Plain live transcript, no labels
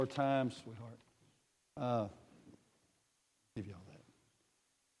More time, sweetheart. Give you all that.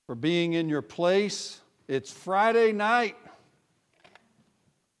 For being in your place. It's Friday night.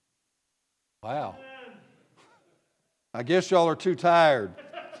 Wow. I guess y'all are too tired.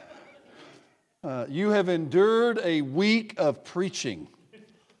 You have endured a week of preaching.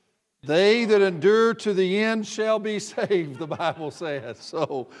 They that endure to the end shall be saved, the Bible says.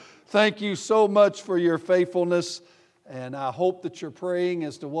 So thank you so much for your faithfulness. And I hope that you're praying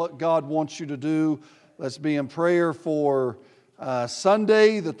as to what God wants you to do. Let's be in prayer for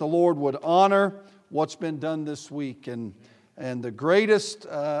Sunday, that the Lord would honor what's been done this week. And the greatest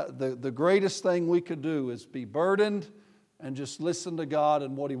thing we could do is be burdened and just listen to God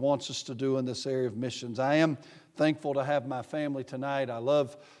and what He wants us to do in this area of missions. I am thankful to have my family tonight. I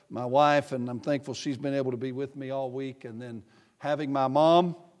love my wife, and I'm thankful she's been able to be with me all week. And then having my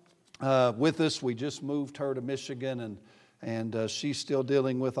mom with us, we just moved her to Michigan, and she's still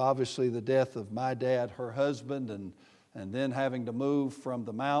dealing with, obviously, the death of my dad, her husband, and then having to move from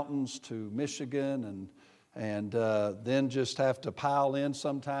the mountains to Michigan, and then just have to pile in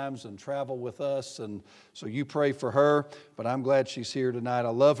sometimes and travel with us. And so you pray for her, but I'm glad she's here tonight. I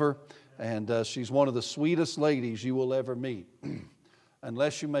love her, and she's one of the sweetest ladies you will ever meet,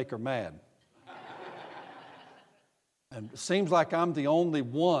 unless you make her mad. And it seems like I'm the only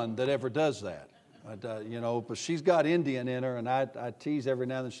one that ever does that. But she's got Indian in her, and I tease every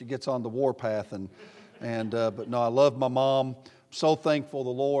now and then she gets on the warpath. But no, I love my mom. I'm so thankful the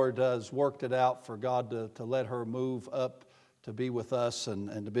Lord has worked it out for God to let her move up to be with us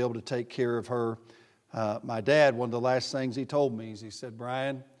and to be able to take care of her. My dad, one of the last things he told me is he said,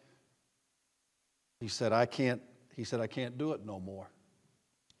 "Bryan," he said, I can't do it no more.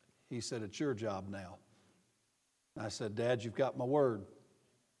 He said, "It's your job now." I said, "Dad, you've got my word.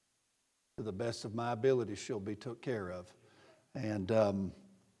 To the best of my ability, she'll be took care of." And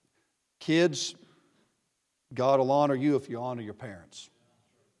kids, God will honor you if you honor your parents.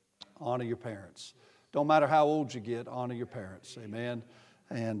 Honor your parents. Don't matter how old you get, honor your parents. Amen.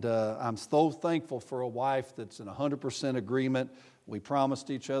 And I'm so thankful for a wife that's in 100% agreement. We promised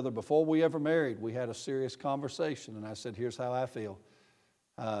each other before we ever married, we had a serious conversation. And I said, "Here's how I feel.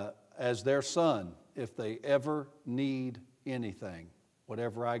 As their son, if they ever need anything,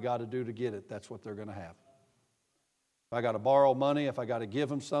 whatever I got to do to get it, that's what they're going to have. If I got to borrow money, if I got to give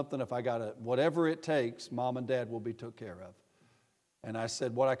them something, if I got to, whatever it takes, Mom and Dad will be took care of." And I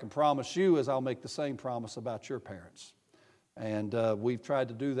said, what I can promise you is I'll make the same promise about your parents. And we've tried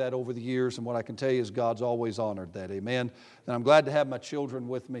to do that over the years, and what I can tell you is God's always honored that. Amen. And I'm glad to have my children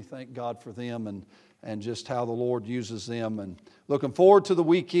with me. Thank God for them and just how the Lord uses them. And looking forward to the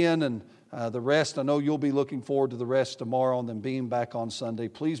weekend and the rest. I know you'll be looking forward to the rest tomorrow and then being back on Sunday.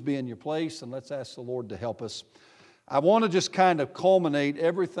 Please be in your place, and let's ask the Lord to help us. I want to just kind of culminate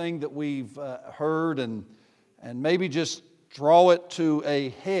everything that we've heard and maybe just draw it to a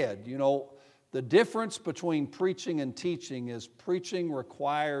head. You know, the difference between preaching and teaching is preaching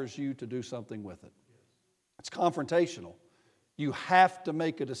requires you to do something with it. It's confrontational. You have to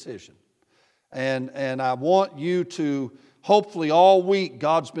make a decision. And I want you to, hopefully all week,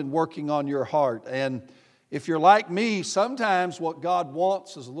 God's been working on your heart. And if you're like me, sometimes what God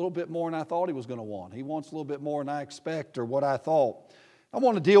wants is a little bit more than I thought He was going to want. He wants a little bit more than I expect or what I thought. I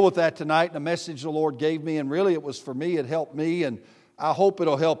want to deal with that tonight in a message the Lord gave me, and really it was for me, it helped me, and I hope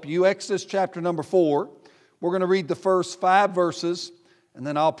it'll help you. Exodus chapter number 4. We're going to read the first 5 verses, and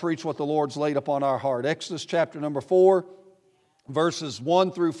then I'll preach what the Lord's laid upon our heart. Exodus chapter number 4, verses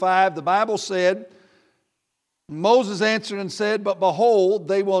 1 through 5. The Bible said, "Moses answered and said, But behold,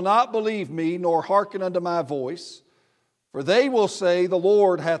 they will not believe me, nor hearken unto my voice. For they will say, The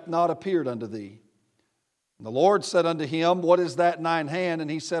Lord hath not appeared unto thee. And the Lord said unto him, What is that in thine hand? And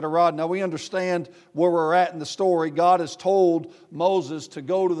he said, A rod." Now we understand where we're at in the story. God has told Moses to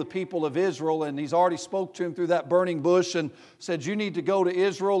go to the people of Israel, and He's already spoke to him through that burning bush and said, "You need to go to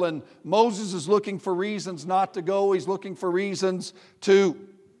Israel." And Moses is looking for reasons not to go. He's looking for reasons to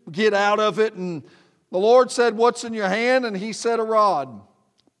get out of it. And the Lord said, "What's in your hand?" And he said, "A rod."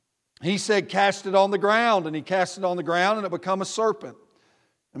 He said, "Cast it on the ground." And he cast it on the ground, and it became a serpent.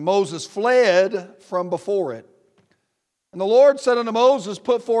 And Moses fled from before it. And the Lord said unto Moses,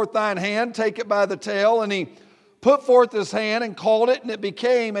 "Put forth thine hand, take it by the tail." And he put forth his hand and called it, and it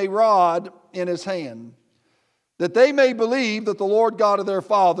became a rod in his hand, that they may believe that the Lord God of their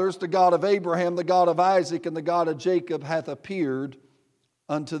fathers, the God of Abraham, the God of Isaac, and the God of Jacob, hath appeared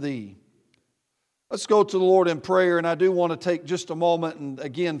unto thee. Let's go to the Lord in prayer, and I do want to take just a moment and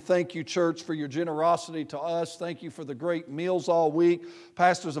again thank you, church, for your generosity to us. Thank you for the great meals all week.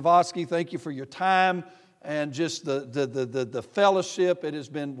 Pastor Zavosky, thank you for your time. and just the fellowship. It has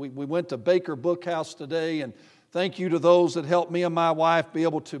been, we went to Baker Bookhouse today, and thank you to those that helped me and my wife be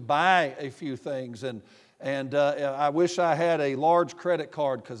able to buy a few things. And I wish I had a large credit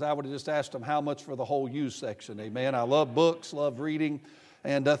card, because I would have just asked them how much for the whole used section. Amen. I love books, love reading.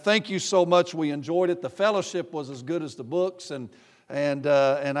 And thank you so much. We enjoyed it. The fellowship was as good as the books. And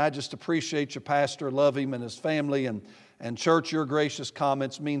I just appreciate your pastor. Love him and his family. And church, your gracious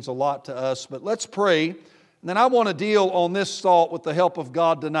comments means a lot to us. But let's pray. And then I want to deal on this thought with the help of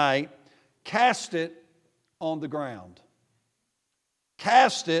God tonight. Cast it on the ground.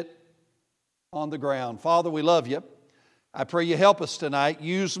 Cast it on the ground. Father, we love you. I pray you help us tonight.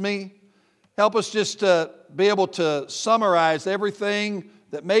 Use me. Help us just to be able to summarize everything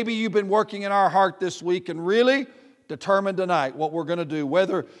that maybe you've been working in our heart this week, and really determine tonight what we're going to do.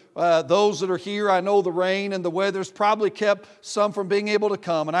 Whether those that are here, I know the rain and the weather's probably kept some from being able to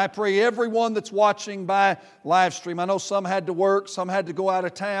come. And I pray everyone that's watching by live stream, I know some had to work, some had to go out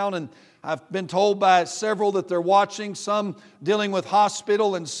of town, and I've been told by several that they're watching, some dealing with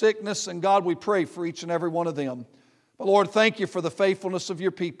hospital and sickness, and God, we pray for each and every one of them. But Lord, thank you for the faithfulness of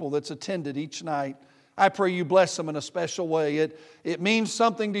your people that's attended each night. I pray you bless them in a special way. It means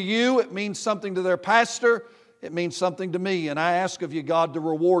something to you. It means something to their pastor. It means something to me. And I ask of you, God, to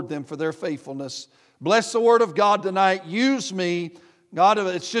reward them for their faithfulness. Bless the word of God tonight. Use me. God,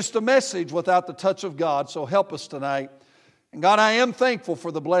 it's just a message without the touch of God, so help us tonight. And God, I am thankful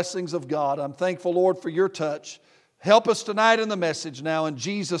for the blessings of God. I'm thankful, Lord, for your touch. Help us tonight in the message now. In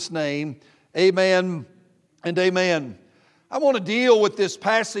Jesus' name, amen and amen. I want to deal with this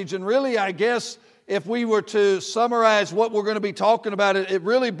passage, and really, I guess, if we were to summarize what we're going to be talking about, it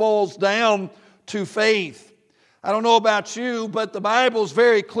really boils down to faith. I don't know about you, but the Bible's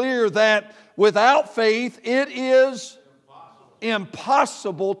very clear that without faith, it is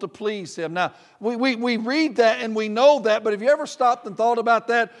impossible to please Him. Now, we read that and we know that, but have you ever stopped and thought about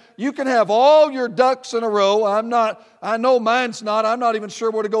that? You can have all your ducks in a row. I know mine's not. I'm not even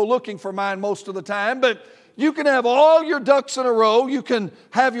sure where to go looking for mine most of the time, but you can have all your ducks in a row. You can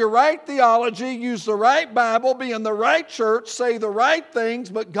have your right theology, use the right Bible, be in the right church, say the right things.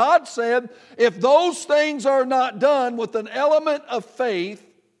 But God said, if those things are not done with an element of faith,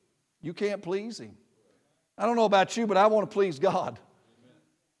 you can't please Him. I don't know about you, but I want to please God.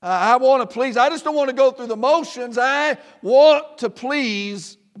 I want to please. I just don't want to go through the motions. I want to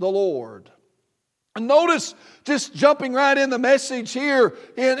please the Lord. And notice, just jumping right in the message here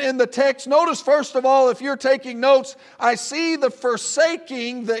in the text, notice first of all, if you're taking notes, I see the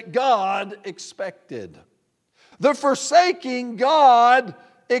forsaking that God expected. The forsaking God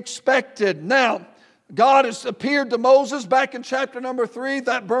expected. Now, God has appeared to Moses back in chapter number 3,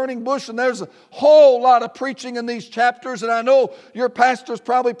 that burning bush, and there's a whole lot of preaching in these chapters, and I know your pastors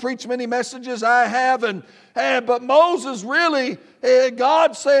probably preach many messages, I have, but Moses really,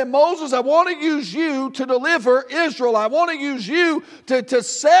 God saying, Moses, I want to use you to deliver Israel. I want to use you to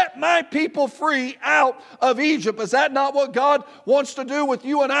set my people free out of Egypt. Is that not what God wants to do with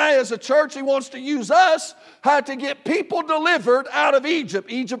you and I as a church? He wants to use us to get people delivered out of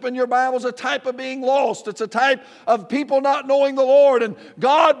Egypt. Egypt in your Bible is a type of being lost. It's a type of people not knowing the Lord. And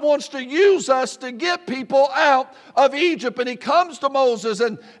God wants to use us to get people out of Egypt. And He comes to Moses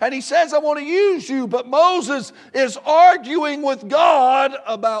and He says, I want to use you. But Moses is arguing with God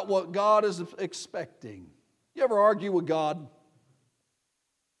about what God is expecting. You ever argue with God?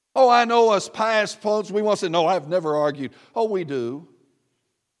 Oh, I know us past folks, we want to say, no, I've never argued. Oh, we do.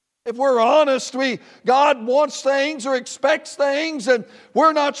 If we're honest, God wants things or expects things, and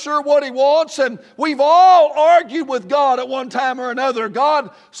we're not sure what He wants, and we've all argued with God at one time or another.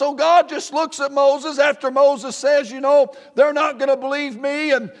 So God just looks at Moses after Moses says, they're not going to believe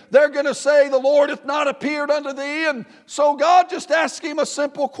me, and they're going to say, the Lord hath not appeared unto thee. And so God just asks him a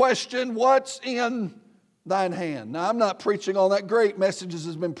simple question, what's in thine hand? Now, I'm not preaching on that. Great messages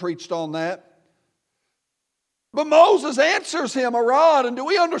has been preached on that. But Moses answers him, a rod. And do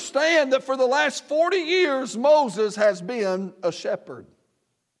we understand that for the last 40 years, Moses has been a shepherd?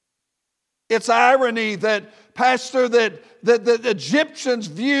 It's irony that, Pastor, that the Egyptians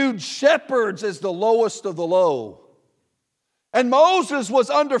viewed shepherds as the lowest of the low. And Moses was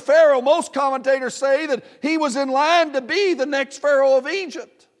under Pharaoh. Most commentators say that he was in line to be the next Pharaoh of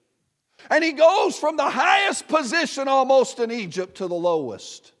Egypt. And he goes from the highest position almost in Egypt to the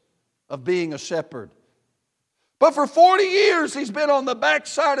lowest of being a shepherd. But for 40 years, he's been on the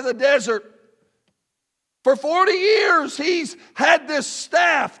backside of the desert. For 40 years, he's had this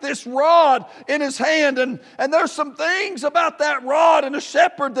staff, this rod in his hand. And there's some things about that rod and a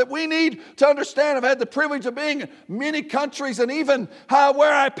shepherd that we need to understand. I've had the privilege of being in many countries, and even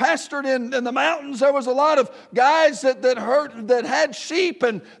where I pastored in the mountains, there was a lot of guys that had sheep,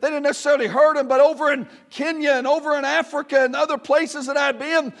 and they didn't necessarily herd them. But over in Kenya and over in Africa and other places that I've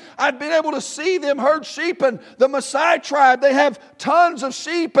been able to see them herd sheep. And the Maasai tribe, they have tons of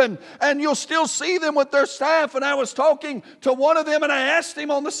sheep, and you'll still see them with their staff. And I was talking to one of them, and I asked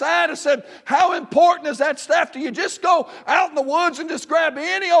him on the side, I said, how important is that staff? Do you just go out in the woods and just grab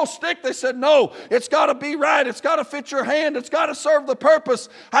any old stick? They said, no, it's got to be right. It's got to fit your hand. It's got to serve the purpose.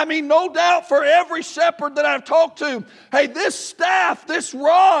 I mean, no doubt for every shepherd that I've talked to, hey, this staff, this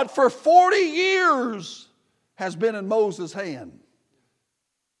rod for 40 years has been in Moses' hand.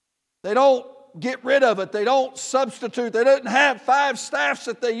 They don't get rid of it. They don't substitute. They didn't have 5 staffs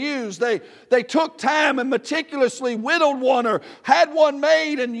that they used. They took time and meticulously whittled one or had one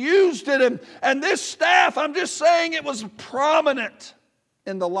made and used it. And this staff, I'm just saying, it was prominent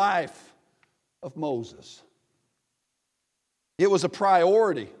in the life of Moses. It was a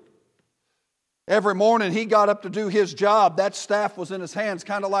priority. Every morning he got up to do his job, that staff was in his hands,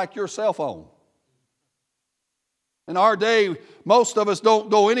 kind of like your cell phone. In our day, most of us don't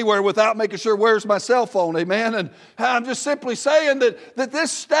go anywhere without making sure, where's my cell phone, amen? And I'm just simply saying that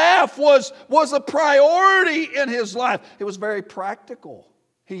this staff was a priority in his life. It was very practical.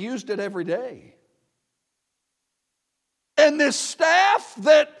 He used it every day. And this staff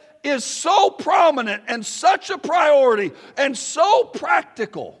that is so prominent and such a priority and so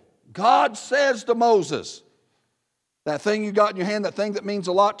practical, God says to Moses, that thing you got in your hand, that thing that means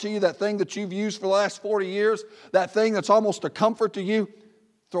a lot to you, that thing that you've used for the last 40 years, that thing that's almost a comfort to you,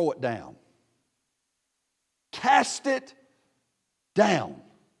 throw it down. Cast it down.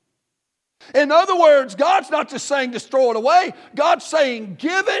 In other words, God's not just saying just throw it away. God's saying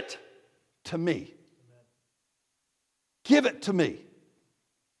give it to me. Give it to me.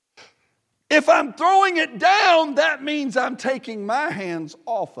 If I'm throwing it down, that means I'm taking my hands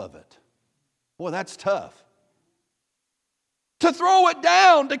off of it. Boy, that's tough. To throw it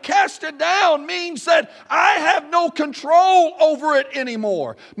down, to cast it down, means that I have no control over it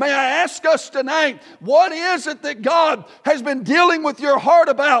anymore. May I ask us tonight, what is it that God has been dealing with your heart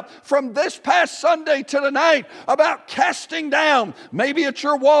about from this past Sunday to tonight about casting down? Maybe it's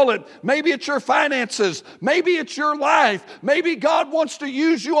your wallet. Maybe it's your finances. Maybe it's your life. Maybe God wants to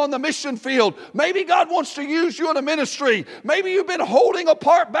use you on the mission field. Maybe God wants to use you in a ministry. Maybe you've been holding a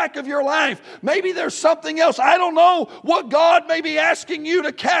part back of your life. Maybe there's something else. I don't know what God may be asking you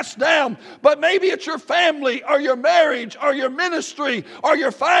to cast down, but maybe it's your family or your marriage or your ministry or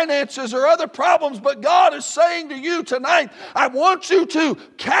your finances or other problems. But God is saying to you tonight, I want you to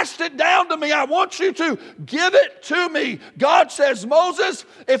cast it down to me. I want you to give it to me. God says, Moses,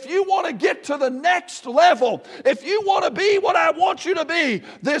 if you want to get to the next level, if you want to be what I want you to be,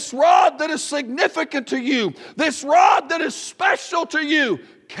 this rod that is significant to you, this rod that is special to you,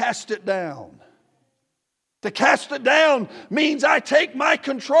 cast it down. To cast it down means I take my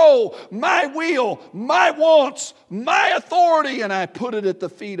control, my will, my wants, my authority, and I put it at the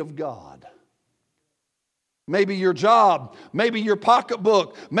feet of God. Maybe your job, maybe your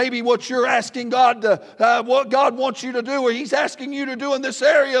pocketbook, maybe what you're asking God to, what God wants you to do, or He's asking you to do in this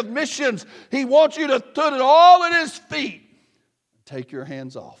area of missions. He wants you to put it all at His feet. Take your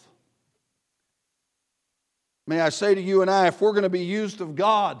hands off. May I say to you and I, if we're going to be used of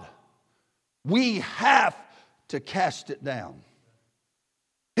God, we have to cast it down.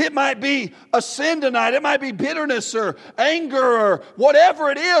 It might be a sin tonight. It might be bitterness or anger or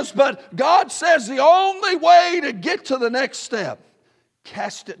whatever it is. But God says the only way to get to the next step,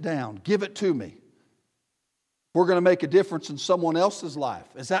 cast it down. Give it to me. We're going to make a difference in someone else's life.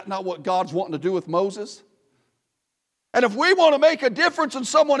 Is that not what God's wanting to do with Moses? And if we want to make a difference in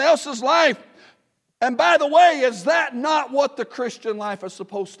someone else's life, and by the way, is that not what the Christian life is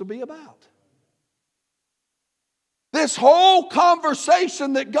supposed to be about? This whole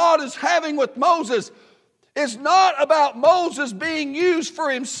conversation that God is having with Moses is not about Moses being used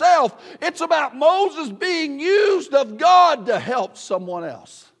for himself. It's about Moses being used of God to help someone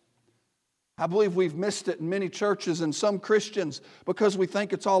else. I believe we've missed it in many churches and some Christians because we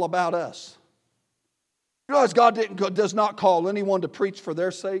think it's all about us. You realize God does not call anyone to preach for their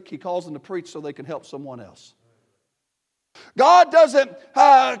sake. He calls them to preach so they can help someone else. God doesn't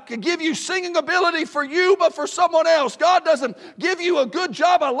give you singing ability for you, but for someone else. God doesn't give you a good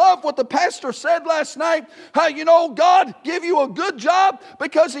job. I love what the pastor said last night. God give you a good job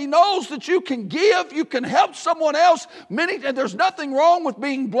because He knows that you can give, you can help someone else. And there's nothing wrong with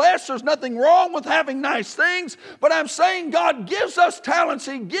being blessed. There's nothing wrong with having nice things. But I'm saying God gives us talents.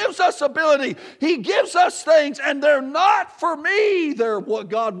 He gives us ability. He gives us things, and they're not for me. They're,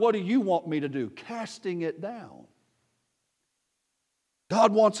 God, what do you want me to do? Casting it down.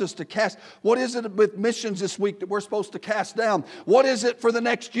 God wants us to cast. What is it with missions this week that we're supposed to cast down? What is it for the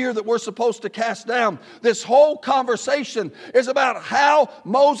next year that we're supposed to cast down? This whole conversation is about how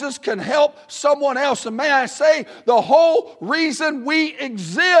Moses can help someone else. And may I say, the whole reason we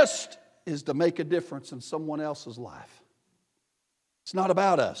exist is to make a difference in someone else's life. It's not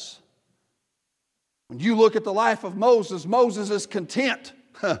about us. When you look at the life of Moses, Moses is content.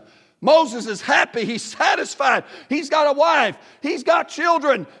 Moses is happy. He's satisfied. He's got a wife. He's got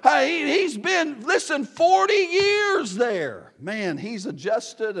children. He's been, 40 years there. Man, he's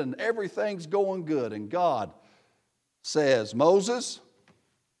adjusted and everything's going good. And God says, Moses,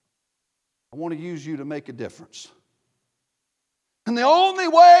 I want to use you to make a difference. And the only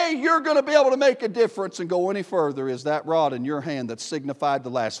way you're going to be able to make a difference and go any further is that rod in your hand that signified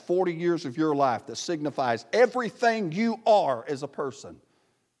the last 40 years of your life, that signifies everything you are as a person.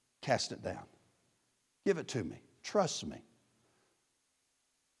 Cast it down. Give it to me. Trust me.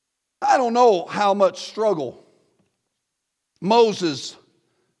 I don't know how much struggle Moses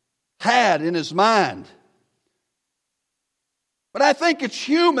had in his mind. But I think it's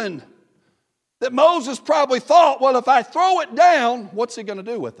human that Moses probably thought, well, if I throw it down, what's he going to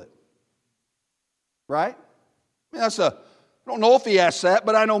do with it? Right? I don't know if he asked that,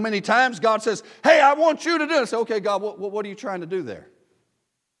 but I know many times God says, hey, I want you to do it. I say, okay, God, what are you trying to do there?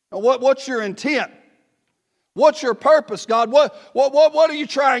 What's your intent? What's your purpose, God? What are you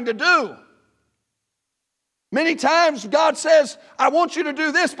trying to do? Many times God says, I want you to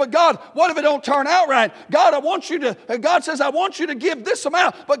do this, but God, what if it don't turn out right? God says, I want you to give this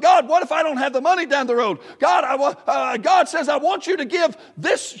amount, but God, what if I don't have the money down the road? God says, I want you to give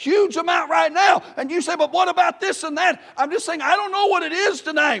this huge amount right now. And you say, but what about this and that? I'm just saying, I don't know what it is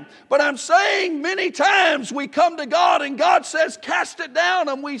tonight, but I'm saying many times we come to God and God says, cast it down,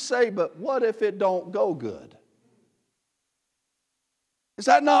 and we say, but what if it don't go good? Is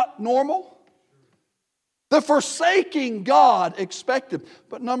that not normal? The forsaking God expected.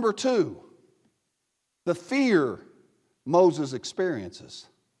 But number two, the fear Moses experiences.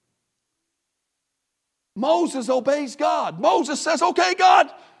 Moses obeys God. Moses says, okay, God,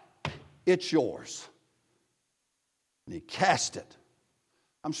 it's yours. And he cast it.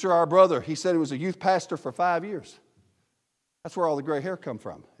 I'm sure our brother, he said he was a youth pastor for 5 years. That's where all the gray hair come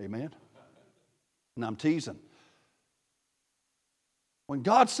from. Amen. And I'm teasing. When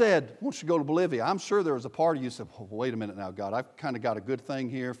God said, I want you to go to Bolivia, I'm sure there was a part of you that said, well, wait a minute now, God, I've kind of got a good thing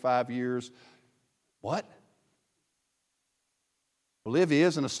here, 5 years. What? Bolivia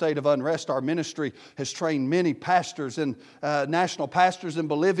is in a state of unrest. Our ministry has trained many pastors and national pastors in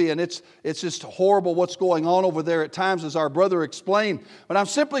Bolivia, and it's just horrible what's going on over there at times, as our brother explained. But I'm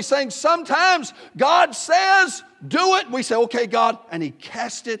simply saying sometimes God says, do it. We say, okay, God, and He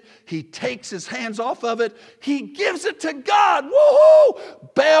casts it. He takes His hands off of it. He gives it to God.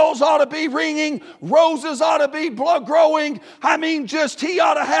 Woohoo! Bells ought to be ringing. Roses ought to be blood growing. He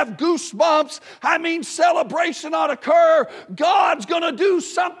ought to have goosebumps. Celebration ought to occur. God's going to do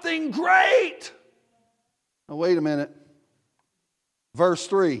something great. Now, wait a minute. Verse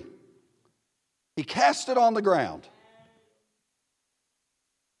 3. He cast it on the ground.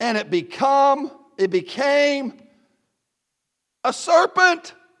 And it became a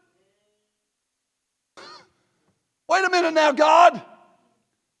serpent. Wait a minute now, God.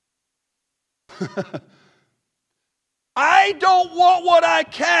 I don't want what I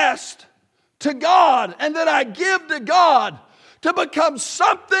cast to God and that I give to God to become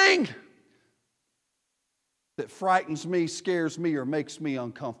something that frightens me, scares me, or makes me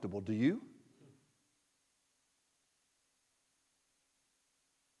uncomfortable. Do you?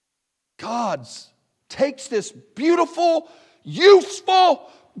 God takes this beautiful, useful,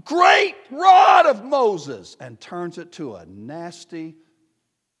 great rod of Moses and turns it to a nasty,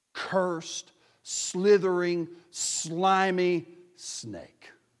 cursed, slithering, slimy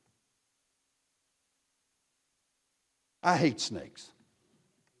snake. I hate snakes.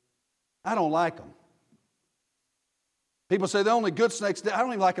 I don't like them. People say the only good snakes, I don't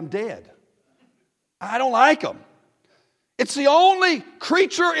even like them dead. I don't like them. It's the only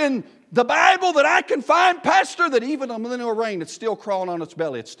creature in the Bible that I can find, Pastor, that even in the rain, it's still crawling on its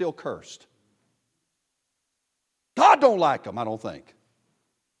belly. It's still cursed. God don't like them, I don't think.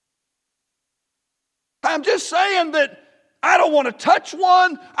 I'm just saying that I don't want to touch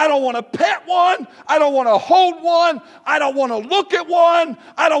one. I don't want to pet one. I don't want to hold one. I don't want to look at one.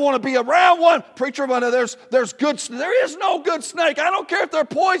 I don't want to be around one. Preacher, there is no good snake. I don't care if they're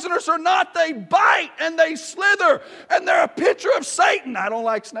poisonous or not. They bite and they slither and they're a picture of Satan. I don't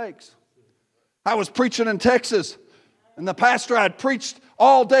like snakes. I was preaching in Texas, and the pastor I'd preached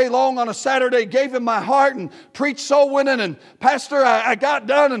all day long on a Saturday, gave him my heart and preached soul winning. And pastor, I got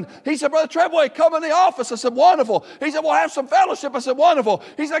done, and he said, Brother Treadway, come in the office. I said, wonderful. He said, we'll have some fellowship. I said, wonderful.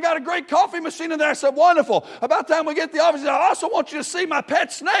 He said, I got a great coffee machine in there. I said, wonderful. About the time we get to the office, he said, I also want you to see my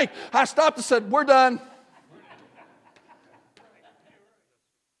pet snake. I stopped and said, we're done.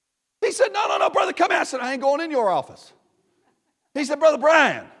 He said, no, brother, come here. I said, I ain't going in your office. He said, Brother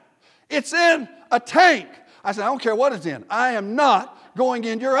Bryan, it's in a tank. I said, I don't care what it's in. I am not going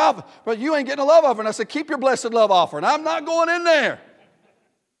in your office. But you ain't getting a love offering. I said, keep your blessed love offering. I'm not going in there.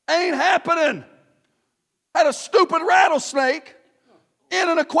 Ain't happening. Had a stupid rattlesnake in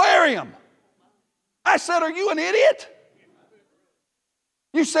an aquarium. I said, are you an idiot?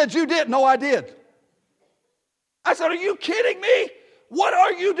 You said you did. No, I did. I said, are you kidding me? What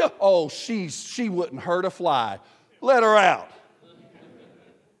are you doing? Oh, she wouldn't hurt a fly. Let her out.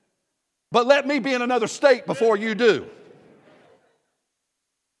 But let me be in another state before you do.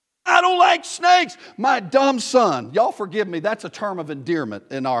 I don't like snakes. My dumb son. Y'all forgive me. That's a term of endearment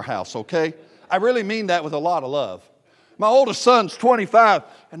in our house, okay? I really mean that with a lot of love. My oldest son's 25,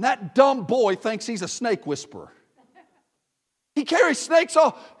 and that dumb boy thinks he's a snake whisperer. He carries snakes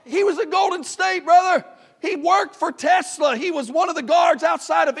all. He was at Golden State, brother. He worked for Tesla. He was one of the guards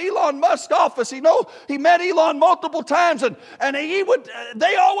outside of Elon Musk's office. He met Elon multiple times, and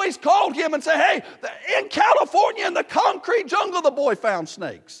they always called him and said, hey, in California, in the concrete jungle, the boy found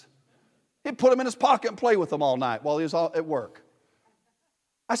snakes. He'd put them in his pocket and play with them all night while he was at work.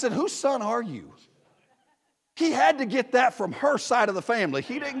 I said, whose son are you? He had to get that from her side of the family.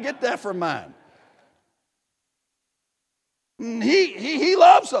 He didn't get that from mine. He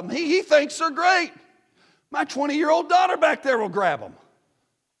loves them. He thinks they're great. My 20-year-old daughter back there will grab them.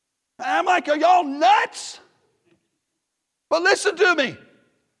 And I'm like, are y'all nuts? But listen to me.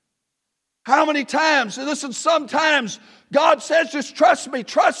 How many times, and listen, sometimes God says, just trust me,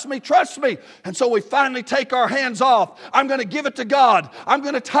 trust me, trust me. And so we finally take our hands off. I'm going to give it to God. I'm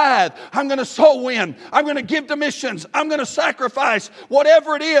going to tithe. I'm going to soul win. I'm going to give to missions. I'm going to sacrifice.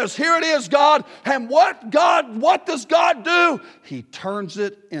 Whatever it is, here it is, God. And what does God do? He turns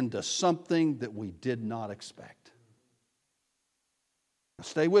it into something that we did not expect. Now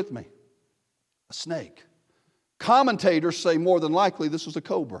stay with me. A snake. Commentators say more than likely this was a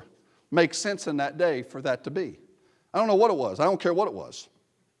cobra. Makes sense in that day for that to be. I don't know what it was. I don't care what it was.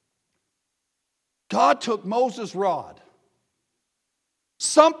 God took Moses' rod,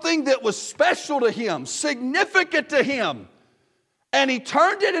 something that was special to him, significant to him, and he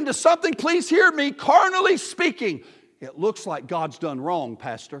turned it into something, please hear me, carnally speaking. It looks like God's done wrong,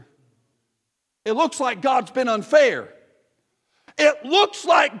 Pastor. It looks like God's been unfair. It looks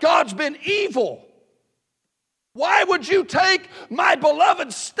like God's been evil. Why would you take my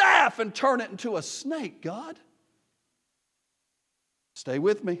beloved staff and turn it into a snake, God? Stay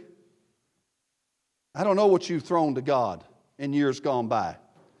with me. I don't know what you've thrown to God in years gone by.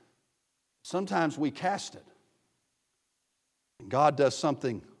 Sometimes we cast it. And God does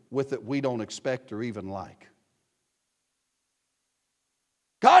something with it we don't expect or even like.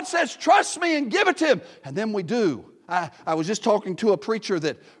 God says, trust me and give it to him. And then we do. I was just talking to a preacher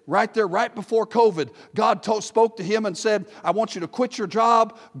that right there, right before COVID, God spoke to him and said, I want you to quit your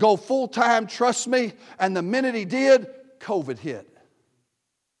job, go full-time, trust me. And the minute he did, COVID hit.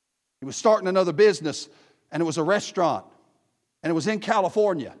 He was starting another business, and it was a restaurant, and it was in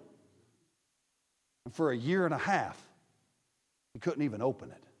California. And for a year and a half, he couldn't even open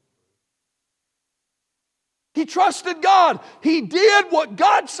it. He trusted God. He did what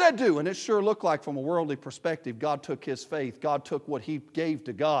God said do. And it sure looked like from a worldly perspective, God took his faith. God took what he gave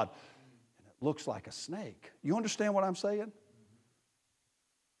to God. And it looks like a snake. You understand what I'm saying?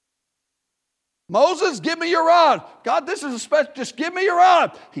 Moses, give me your rod. God, this is a special, just give me your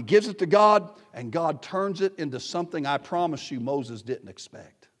rod. He gives it to God, and God turns it into something I promise you Moses didn't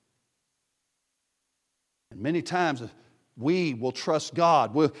expect. And many times we will trust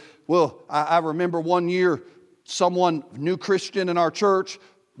God. I remember one year, someone, new Christian in our church,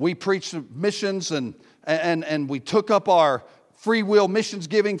 we preached missions and we took up our free will missions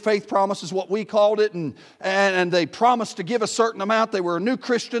giving, faith promise is what we called it, and they promised to give a certain amount. They were a new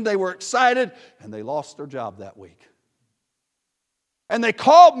Christian, they were excited, and they lost their job that week. And they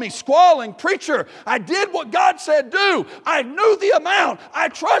called me squalling, "Preacher, I did what God said do. I knew the amount. I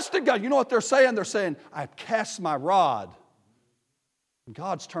trusted God." You know what they're saying? They're saying, "I cast my rod. And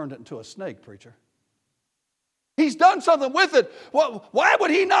God's turned it into a snake, preacher. He's done something with it. Well, why would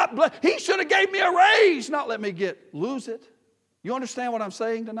He not? He should have gave me a raise, not let me lose it." You understand what I'm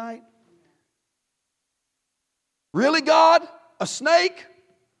saying tonight? Really, God? A snake?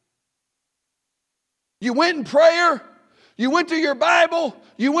 You went in prayer. You went to your Bible.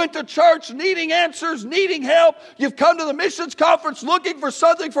 You went to church needing answers, needing help. You've come to the missions conference looking for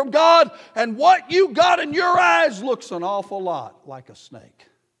something from God. And what you got in your eyes looks an awful lot like a snake.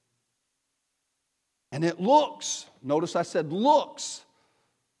 And it looks, notice I said looks,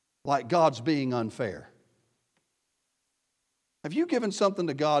 like God's being unfair. Have you given something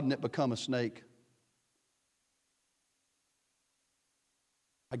to God and it become a snake?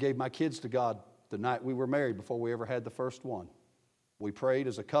 I gave my kids to God the night we were married before we ever had the first one. We prayed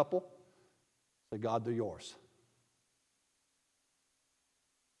as a couple. Said, "God, they're yours."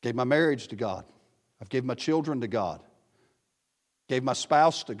 Gave my marriage to God. I've given my children to God. Gave my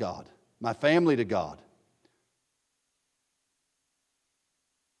spouse to God. My family to God.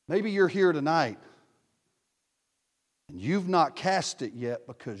 Maybe you're here tonight and you've not cast it yet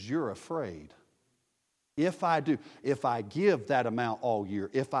because you're afraid. If I do, if I give that amount all year,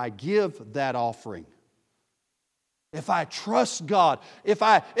 if I give that offering, if I trust God, if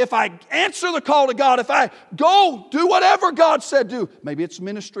I answer the call to God, if I go do whatever God said do, maybe it's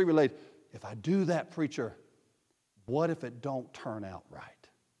ministry related. If I do that, preacher, what if it don't turn out right?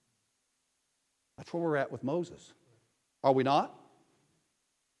 That's where we're at with Moses. Are we not?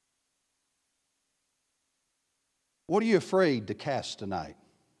 What are you afraid to cast tonight?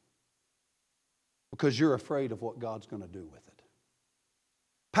 Because you're afraid of what God's going to do with it.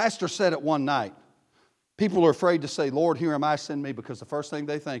 Pastor said it one night. People are afraid to say, "Lord, here am I, send me," because the first thing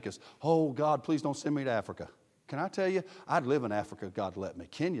they think is, "Oh, God, please don't send me to Africa." Can I tell you, I'd live in Africa if God let me.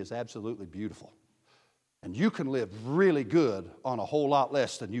 Kenya is absolutely beautiful. And you can live really good on a whole lot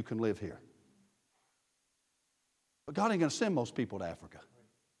less than you can live here. But God ain't going to send most people to Africa.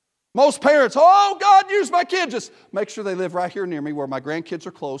 Most parents, "Oh, God, use my kid." Just make sure they live right here near me where my grandkids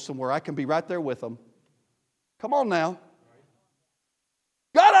are close and where I can be right there with them. Come on now.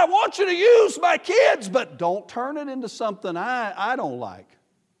 "God, I want you to use my kids, but don't turn it into something I don't like."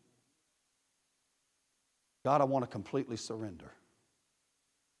 "God, I want to completely surrender.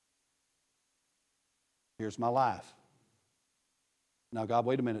 Here's my life." Now, God,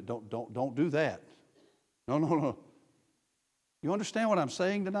 wait a minute. Don't do that. No. You understand what I'm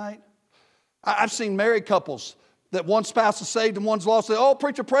saying tonight? I've seen married couples that one spouse is saved and one's lost. They, "Oh,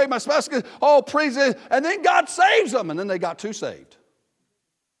 preacher, pray my spouse." "Oh, praise it." And then God saves them, and then they got two saved.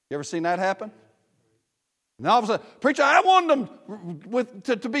 You ever seen that happen? And all of a sudden, "Preacher, I want them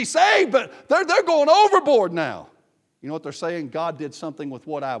to be saved, but they're going overboard now." You know what they're saying? God did something with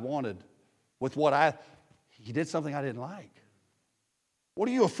what I wanted, He did something I didn't like. What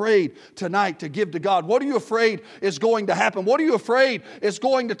are you afraid tonight to give to God? What are you afraid is going to happen? What are you afraid is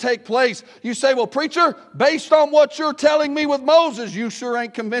going to take place? You say, "Well, preacher, based on what you're telling me with Moses, you sure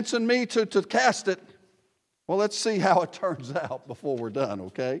ain't convincing me to cast it." Well, let's see how it turns out before we're done,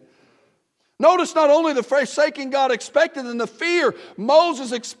 okay? Notice not only the forsaking God expected and the fear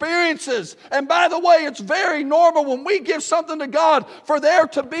Moses experiences. And by the way, it's very normal when we give something to God for there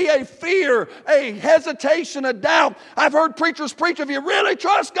to be a fear, a hesitation, a doubt. I've heard preachers preach, if you really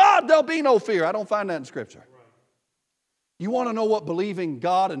trust God, there'll be no fear. I don't find that in Scripture. You want to know what believing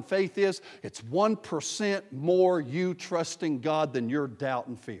God and faith is? It's 1% more you trusting God than your doubt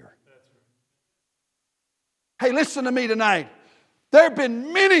and fear. Hey, listen to me tonight. There have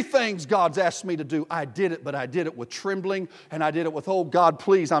been many things God's asked me to do. I did it, but I did it with trembling, and I did it with, "Oh, God,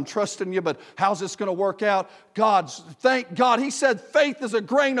 please, I'm trusting you, but how's this going to work out?" Thank God. He said faith is a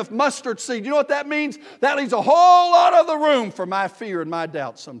grain of mustard seed. You know what that means? That leaves a whole lot of the room for my fear and my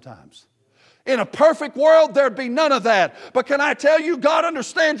doubt sometimes. In a perfect world, there'd be none of that. But can I tell you, God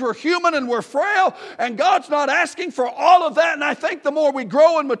understands we're human and we're frail, and God's not asking for all of that. And I think the more we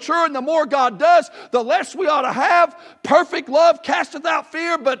grow and mature and the more God does, the less we ought to have. Perfect love casteth out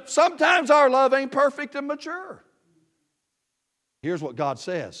fear, but sometimes our love ain't perfect and mature. Here's what God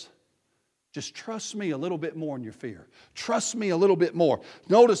says. Just trust me a little bit more in your fear. Trust me a little bit more.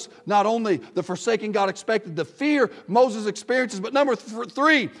 Notice not only the forsaking God expected, the fear Moses experiences, but number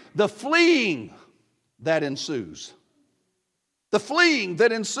 3, the fleeing that ensues. The fleeing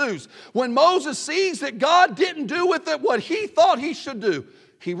that ensues. When Moses sees that God didn't do with it what he thought he should do,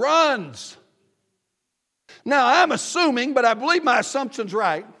 he runs. Now, I'm assuming, but I believe my assumption's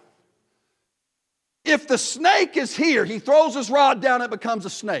right, If the snake is here, he throws his rod down, it becomes a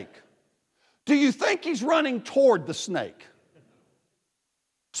snake. Do you think he's running toward the snake?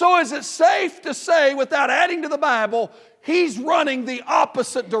 So is it safe to say, without adding to the Bible, he's running the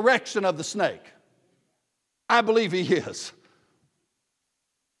opposite direction of the snake? I believe he is.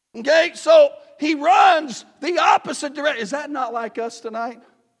 Okay, so he runs the opposite direction. Is that not like us tonight?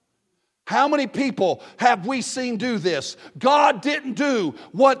 How many people have we seen do this? God didn't do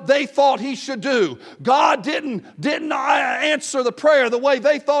what they thought He should do. God didn't answer the prayer the way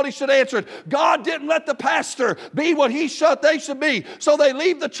they thought He should answer it. God didn't let the pastor be what they should be. So they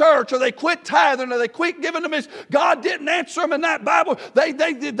leave the church, or they quit tithing, or they quit giving them. God didn't answer them in that Bible.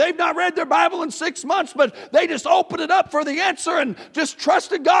 They've not read their Bible in 6 months, but they just opened it up for the answer and just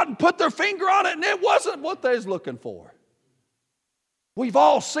trusted God and put their finger on it, and it wasn't what they was looking for. We've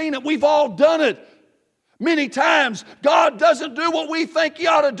all seen it. We've all done it. Many times, God doesn't do what we think He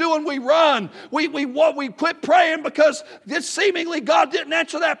ought to do, and we run. We quit praying because seemingly God didn't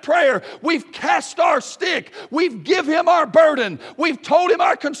answer that prayer. We've cast our stick. We've give Him our burden. We've told Him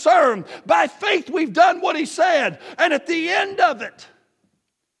our concern. By faith, we've done what He said. And at the end of it,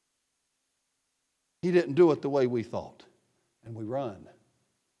 He didn't do it the way we thought. And we run.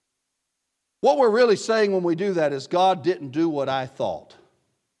 What we're really saying when we do that is, God didn't do what I thought,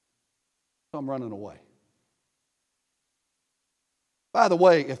 so I'm running away. By the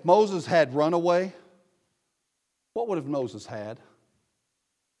way, if Moses had run away, what would have Moses had?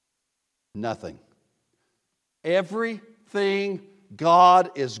 Nothing. Everything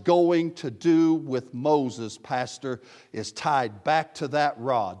God is going to do with Moses, Pastor, is tied back to that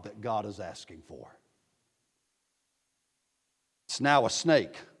rod that God is asking for. It's now a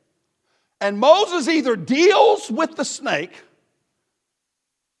snake. And Moses either deals with the snake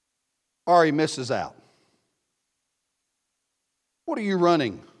or he misses out. What are you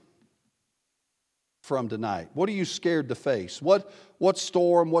running from tonight? What are you scared to face? What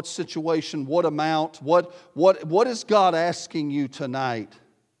storm, what situation, what amount, what is God asking you tonight that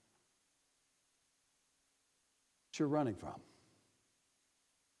you're running from?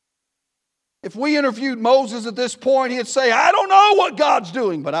 If we interviewed Moses at this point, he'd say, I don't know what God's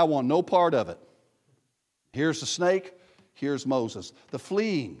doing, but I want no part of it. Here's the snake, here's Moses. The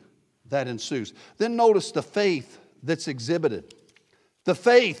fleeing that ensues. Then notice the faith that's exhibited. The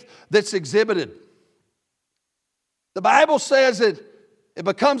faith that's exhibited. The Bible says it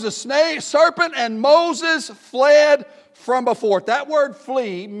becomes a serpent, and Moses fled from before it. That word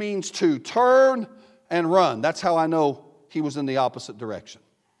flee means to turn and run. That's how I know he was in the opposite direction.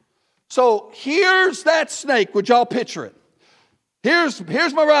 So here's that snake. Would y'all picture it?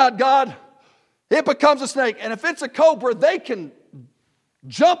 Here's my rod, God. It becomes a snake. And if it's a cobra, they can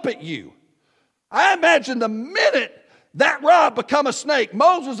jump at you. I imagine the minute that rod become a snake,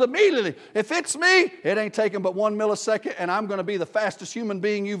 Moses immediately, if it's me, it ain't taking but 1 millisecond, and I'm going to be the fastest human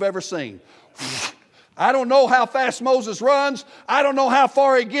being you've ever seen. I don't know how fast Moses runs. I don't know how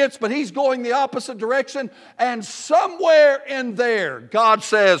far he gets, but he's going the opposite direction. And somewhere in there, God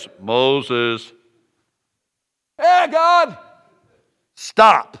says, Moses, hey, God,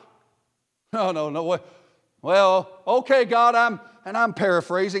 stop. No. Well, okay, God, I'm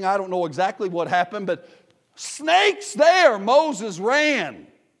paraphrasing. I don't know exactly what happened, but snakes there. Moses ran.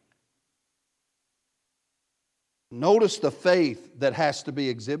 Notice the faith that has to be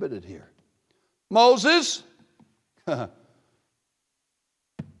exhibited here. Moses, here's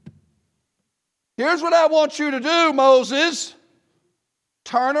what I want you to do, Moses.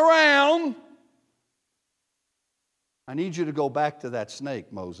 Turn around. I need you to go back to that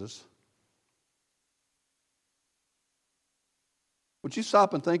snake, Moses. Would you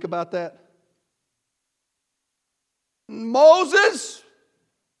stop and think about that? Moses,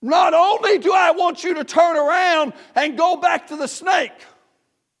 not only do I want you to turn around and go back to the snake,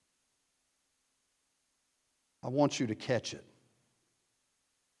 I want you to catch it.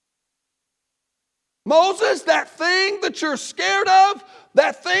 Moses, that thing that you're scared of,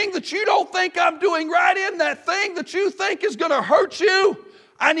 that thing that you don't think I'm doing right in, that thing that you think is going to hurt you,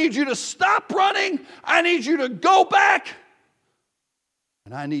 I need you to stop running. I need you to go back.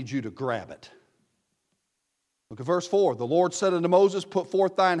 And I need you to grab it. Look at verse 4. The Lord said unto Moses, put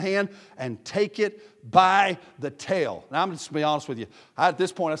forth thine hand and take it by the tail. Now, I'm just going to be honest with you. At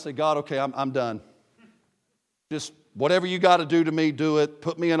this point, I say, God, okay, I'm done. Just whatever you got to do to me, do it.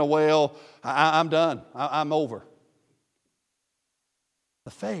 Put me in a whale. I'm done. I'm over.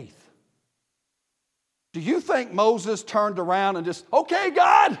 The faith. Do you think Moses turned around and just, okay,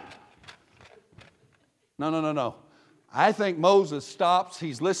 God? No. I think Moses stops.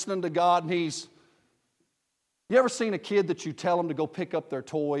 He's listening to God, and he's You ever seen a kid that you tell them to go pick up their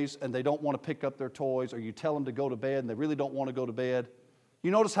toys and they don't want to pick up their toys, or you tell them to go to bed and they really don't want to go to bed?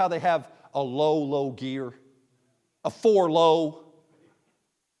 You notice how they have a low gear, a 4 low.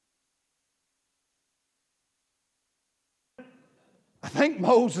 I think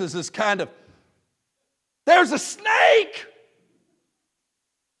Moses is kind of, there's a snake.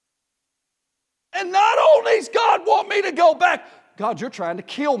 And not only does God want me to go back, God, you're trying to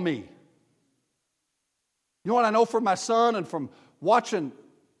kill me. You know what I know from my son and from watching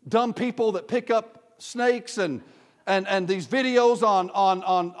dumb people that pick up snakes and these videos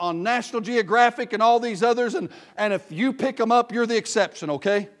on National Geographic and all these others, and if you pick them up, you're the exception,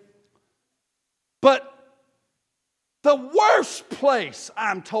 okay? But the worst place,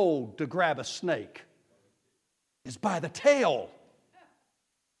 I'm told, to grab a snake is by the tail.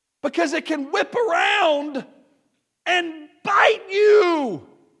 Because it can whip around and bite you.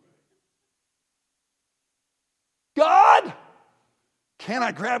 God, can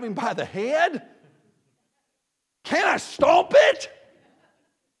I grab him by the head? Can I stomp it?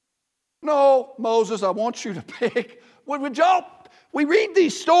 No, Moses, I want you to pick. We read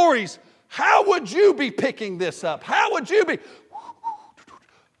these stories. How would you be picking this up? How would you be?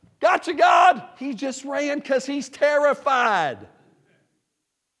 Gotcha, God. He just ran because he's terrified.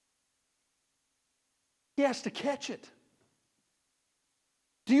 He has to catch it.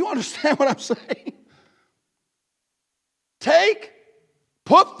 Do you understand what I'm saying?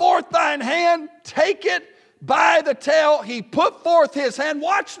 Put forth thine hand, take it by the tail. He put forth his hand,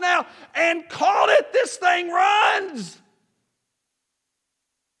 watch now, and caught it. This thing runs.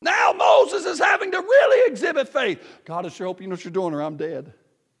 Now Moses is having to really exhibit faith. God, I sure hope you know what you're doing or I'm dead.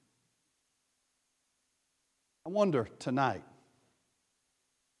 I wonder tonight,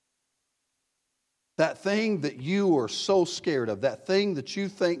 that thing that you are so scared of, that thing that you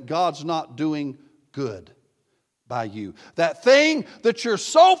think God's not doing good by you, that thing that you're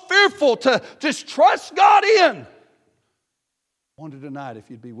so fearful to just trust God in. I wonder tonight if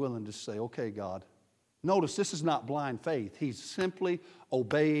you'd be willing to say, okay, God. Notice this is not blind faith. He's simply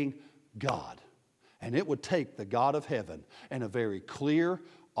obeying God. And it would take the God of heaven and a very clear,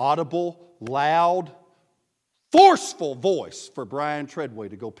 audible, loud, forceful voice for Bryan Treadway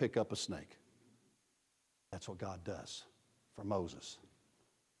to go pick up a snake. That's what God does for Moses.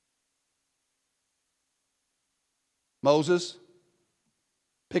 Moses,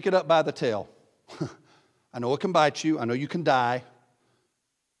 pick it up by the tail. I know it can bite you. I know you can die.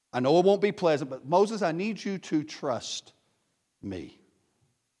 I know it won't be pleasant, but Moses, I need you to trust me.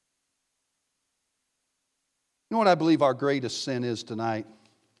 You know what I believe our greatest sin is tonight?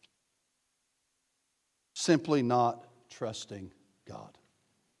 Simply not trusting God.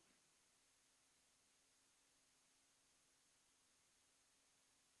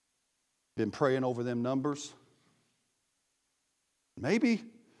 Been praying over them numbers. Maybe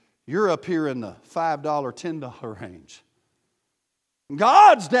you're up here in the $5, $10 range.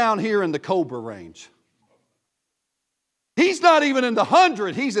 God's down here in the cobra range. He's not even in the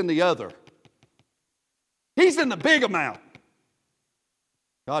 100, he's in the other. He's in the big amount.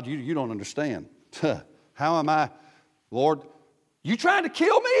 God, you don't understand. How am I, Lord, you trying to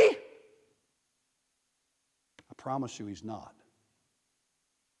kill me? I promise you he's not.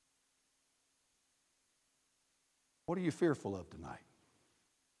 What are you fearful of tonight?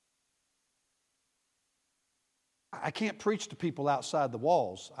 I can't preach to people outside the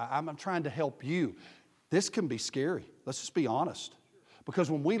walls. I'm trying to help you. This can be scary. Let's just be honest. Because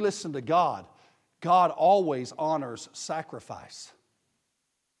when we listen to God, God always honors sacrifice.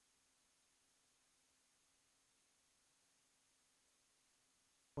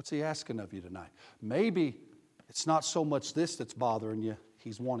 What's he asking of you tonight? Maybe it's not so much this that's bothering you.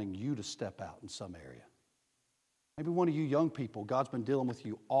 He's wanting you to step out in some area. Maybe one of you young people, God's been dealing with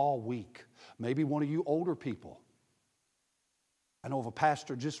you all week. Maybe one of you older people. I know of a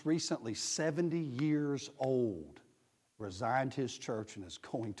pastor just recently, 70 years old, resigned his church and is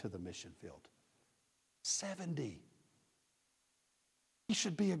going to the mission field. 70. He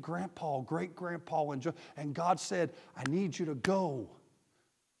should be a grandpa, great-grandpa. And God said, I need you to go.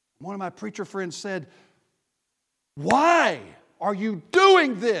 One of my preacher friends said, why are you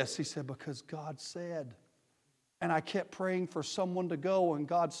doing this? He said, because God said. And I kept praying for someone to go, and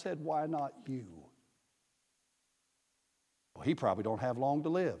God said, why not you? Well, he probably don't have long to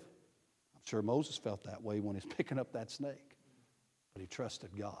live. I'm sure Moses felt that way when he's picking up that snake. But he trusted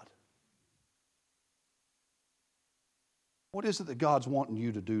God. What is it that God's wanting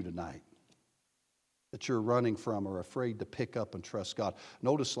you to do tonight that you're running from or afraid to pick up and trust God?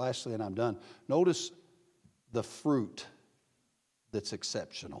 Notice, lastly, and I'm done, notice the fruit that's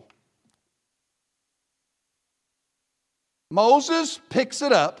exceptional. Moses picks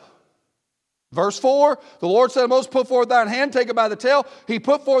it up. Verse 4, the Lord said to Moses, put forth thine hand, take it by the tail. He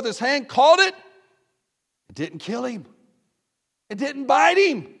put forth his hand, caught it. It didn't kill him. It didn't bite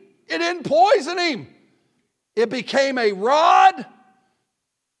him. It didn't poison him. It became a rod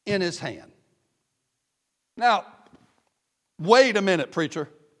in his hand. Now, wait a minute, preacher.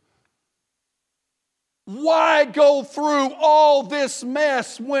 Why go through all this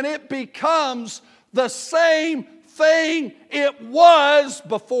mess when it becomes the same thing it was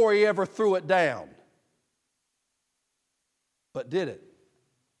before he ever threw it down? But did it?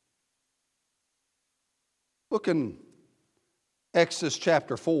 Look in Exodus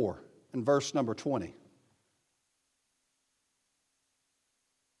chapter 4 and verse number 20.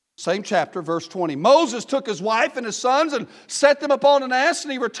 Same chapter, verse 20. Moses took his wife and his sons and set them upon an ass,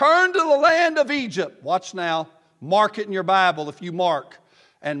 and he returned to the land of Egypt. Watch now. Mark it in your Bible if you mark.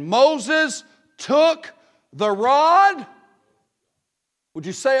 And Moses took the rod, would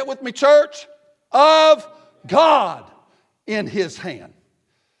you say it with me, church? Of God in his hand.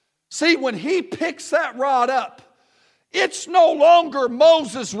 See, when he picks that rod up, it's no longer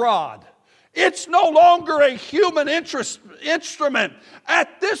Moses' rod. It's no longer a human instrument.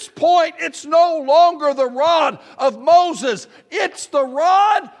 At this point, it's no longer the rod of Moses. It's the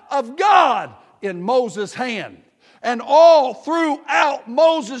rod of God in Moses' hand. And all throughout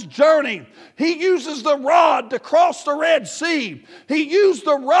Moses' journey, he uses the rod to cross the Red Sea. He used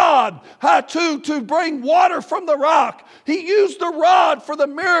the rod to bring water from the rock. He used the rod for the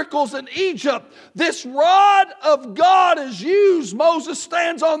miracles in Egypt. This rod of God is used. Moses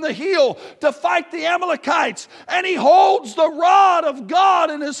stands on the hill to fight the Amalekites, and he holds the rod of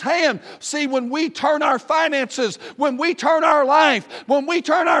God in his hand. See, when we turn our finances, when we turn our life, when we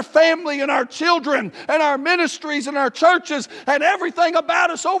turn our family and our children and our ministries and our churches and everything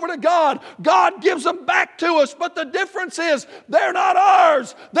about us over to God, God gives them back to us. But the difference is they're not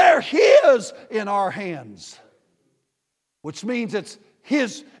ours. They're His in our hands. Which means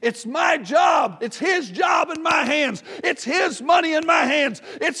it's my job. It's His job in my hands. It's His money in my hands.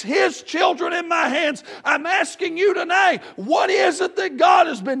 It's His children in my hands. I'm asking you tonight, what is it that God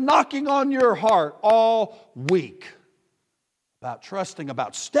has been knocking on your heart all week? About trusting,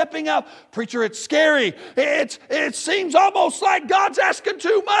 about stepping up. Preacher, it's scary. It seems almost like God's asking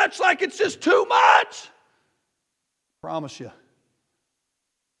too much, like it's just too much. I promise you,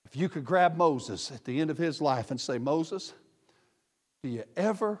 if you could grab Moses at the end of his life and say, Moses, do you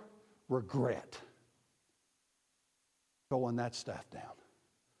ever regret throwing that staff down?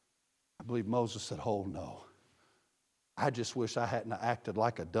 I believe Moses said, oh no. I just wish I hadn't acted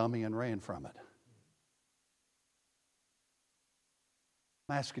like a dummy and ran from it.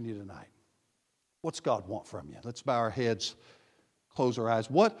 I'm asking you tonight, what's God want from you? Let's bow our heads, close our eyes.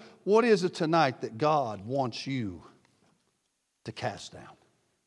 What is it tonight that God wants you to cast down?